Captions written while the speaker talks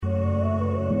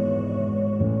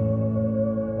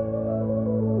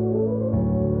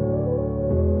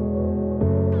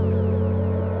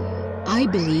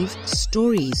believe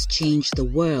stories change the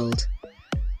world.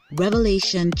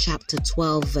 Revelation chapter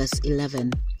 12 verse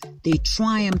 11. They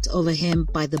triumphed over him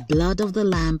by the blood of the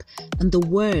Lamb and the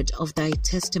word of thy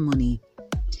testimony.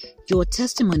 Your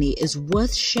testimony is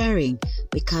worth sharing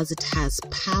because it has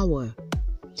power.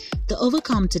 The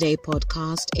Overcome Today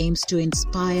podcast aims to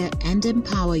inspire and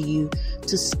empower you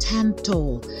to stand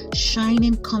tall, shine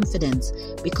in confidence,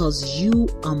 because you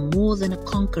are more than a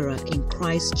conqueror in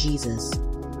Christ Jesus.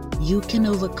 You can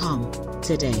overcome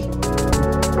today.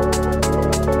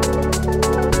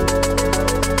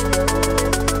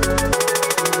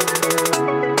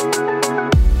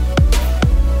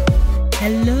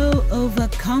 Hello,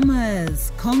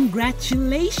 overcomers.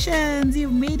 Congratulations.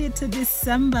 You've made it to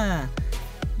December.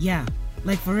 Yeah,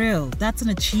 like for real, that's an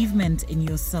achievement in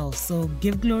yourself. So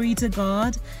give glory to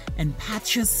God and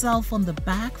pat yourself on the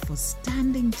back for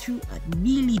standing through a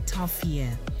really tough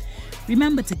year.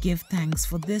 Remember to give thanks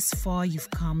for this far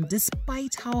you've come,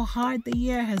 despite how hard the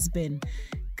year has been.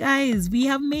 Guys, we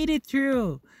have made it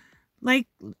through. Like,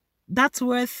 that's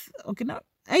worth,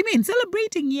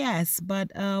 celebrating, yes,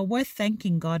 but worth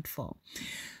thanking God for.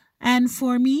 And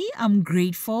for me, I'm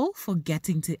grateful for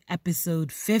getting to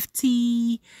episode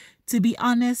 50. To be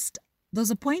honest, there was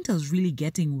a point I was really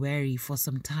getting weary for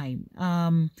some time.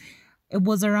 It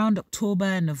was around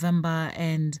October, November,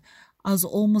 and I was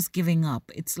almost giving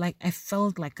up. It's like I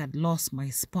felt like I'd lost my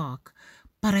spark,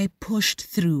 but I pushed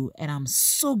through, and I'm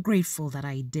so grateful that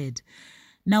I did.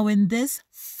 Now, in this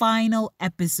final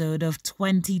episode of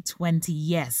 2020,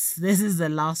 yes, this is the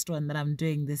last one that I'm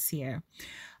doing this year,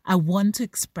 I want to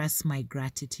express my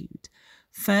gratitude.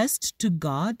 First, to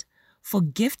God for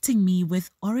gifting me with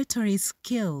oratory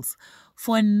skills,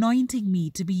 for anointing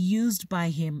me to be used by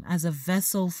Him as a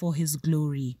vessel for His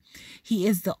glory. He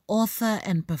is the author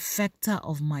and perfecter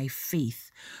of my faith.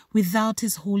 Without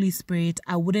His Holy Spirit,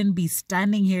 I wouldn't be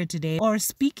standing here today or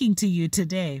speaking to you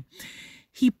today.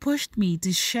 He pushed me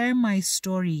to share my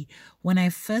story when I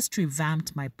first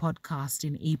revamped my podcast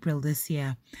in April this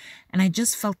year, and I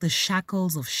just felt the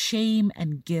shackles of shame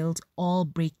and guilt all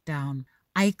break down.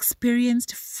 I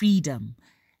experienced freedom,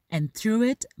 and through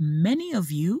it, many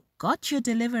of you got your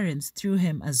deliverance through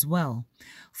Him as well.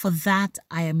 For that,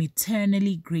 I am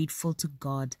eternally grateful to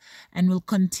God and will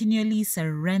continually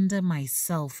surrender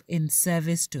myself in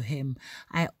service to Him.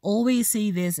 I always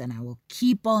say this, and I will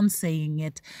keep on saying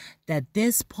it, that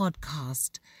this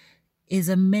podcast is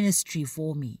a ministry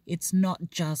for me. It's not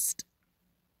just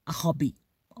a hobby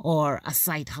or a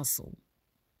side hustle.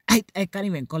 I can't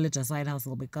even call it a side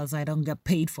hustle because I don't get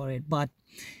paid for it. But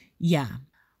yeah,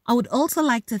 I would also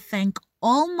like to thank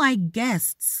all my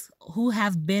guests who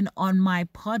have been on my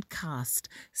podcast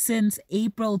since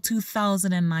April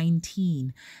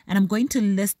 2019. And I'm going to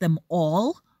list them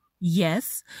all,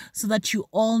 yes, so that you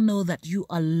all know that you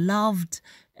are loved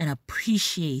and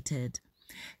appreciated.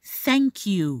 Thank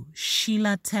you,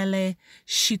 Sheila Tele,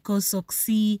 Shiko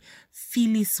Soksi,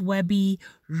 Phyllis Webby,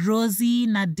 Rosie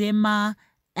Nadema,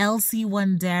 Elsie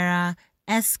Wandera,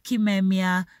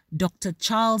 Eskimemia, Dr.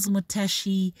 Charles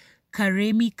Muteshi,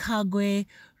 Karemi Kagwe,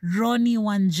 Ronnie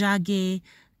Wanjage,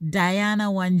 Diana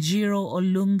Wanjiro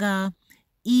Olunga,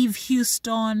 Eve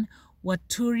Houston,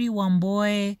 Waturi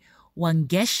Wamboe,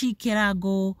 Wangeshi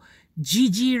Kirago,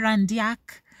 Gigi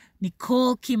Randiak,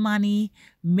 Nicole Kimani,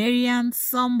 Marianne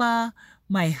Somba,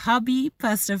 my hubby,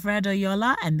 Pastor Fred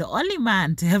Oyola, and the only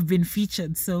man to have been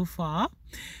featured so far,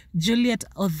 Juliet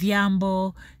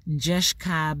Odhiambo, Jesh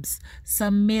Cabs,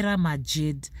 Samira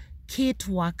Majid, Kate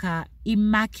Waka,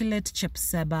 Immaculate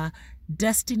Chepseba,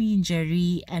 Destiny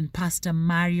Njeri, and Pastor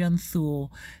Marion Thuo.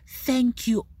 Thank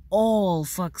you all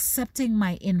for accepting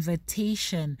my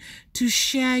invitation to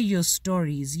share your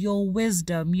stories, your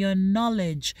wisdom, your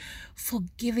knowledge, for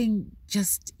giving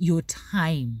just your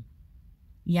time.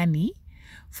 Yani,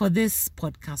 for this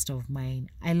podcast of mine,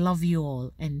 I love you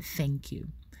all and thank you.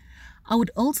 I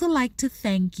would also like to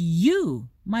thank you,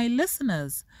 my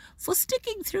listeners, for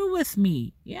sticking through with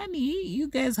me. Yani, you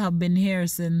guys have been here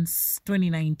since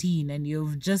 2019 and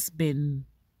you've just been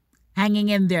hanging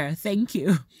in there. Thank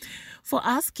you for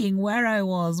asking where I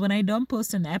was when I don't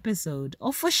post an episode,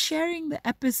 or for sharing the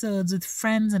episodes with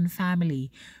friends and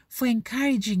family, for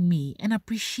encouraging me and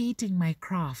appreciating my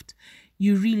craft.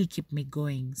 You really keep me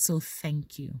going, so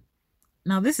thank you.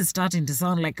 Now, this is starting to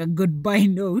sound like a goodbye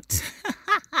note.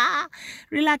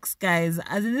 Relax, guys,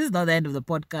 as in this is not the end of the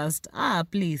podcast.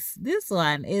 Please, this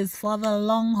one is for the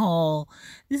long haul.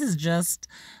 This is just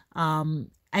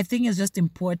I think it's just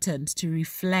important to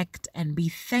reflect and be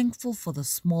thankful for the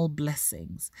small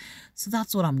blessings. So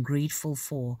that's what I'm grateful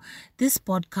for. This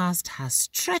podcast has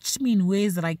stretched me in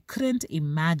ways that I couldn't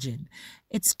imagine.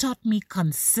 It's taught me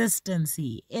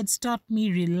consistency. It's taught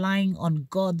me relying on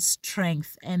God's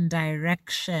strength and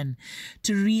direction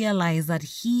to realize that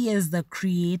He is the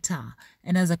creator.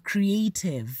 And as a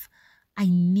creative, I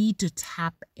need to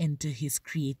tap into His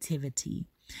creativity.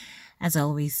 As I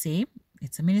always say,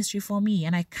 it's a ministry for me,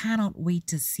 and I cannot wait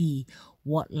to see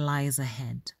what lies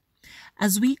ahead.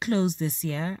 As we close this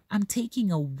year, I'm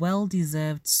taking a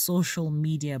well-deserved social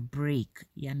media break,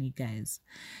 yani guys.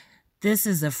 This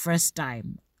is the first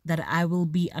time that I will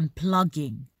be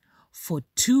unplugging for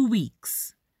 2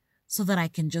 weeks so that I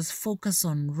can just focus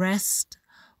on rest,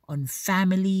 on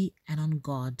family, and on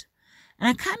God. And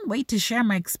I can't wait to share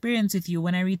my experience with you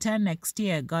when I return next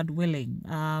year, God willing.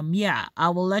 I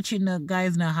will let you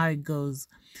guys know how it goes.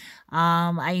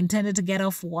 I intended to get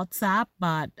off WhatsApp,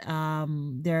 but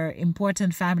there are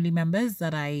important family members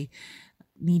that I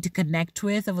need to connect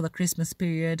with over the Christmas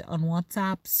period on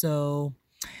WhatsApp. So,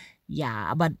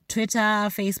 yeah, but Twitter,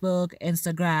 Facebook,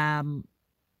 Instagram,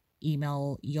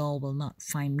 email, y'all will not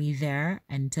find me there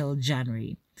until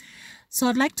January. So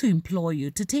I'd like to implore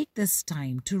you to take this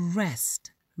time to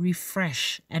rest,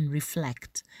 refresh, and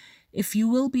reflect. If you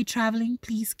will be traveling,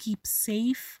 please keep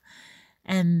safe.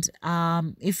 And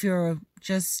if you're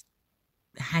just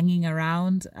hanging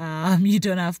around, you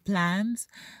don't have plans,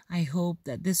 I hope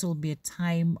that this will be a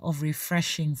time of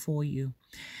refreshing for you.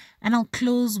 And I'll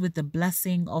close with the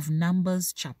blessing of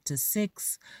Numbers chapter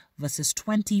 6, verses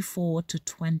 24 to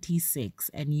 26.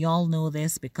 And y'all know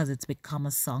this because it's become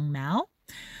a song now.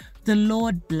 The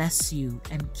Lord bless you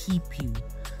and keep you.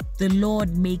 The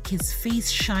Lord make His face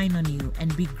shine on you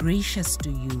and be gracious to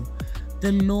you.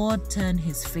 The Lord turn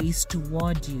His face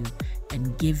toward you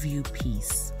and give you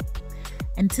peace.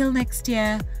 Until next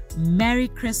year, Merry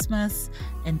Christmas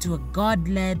and to a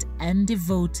God-led and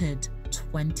devoted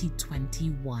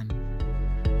 2021.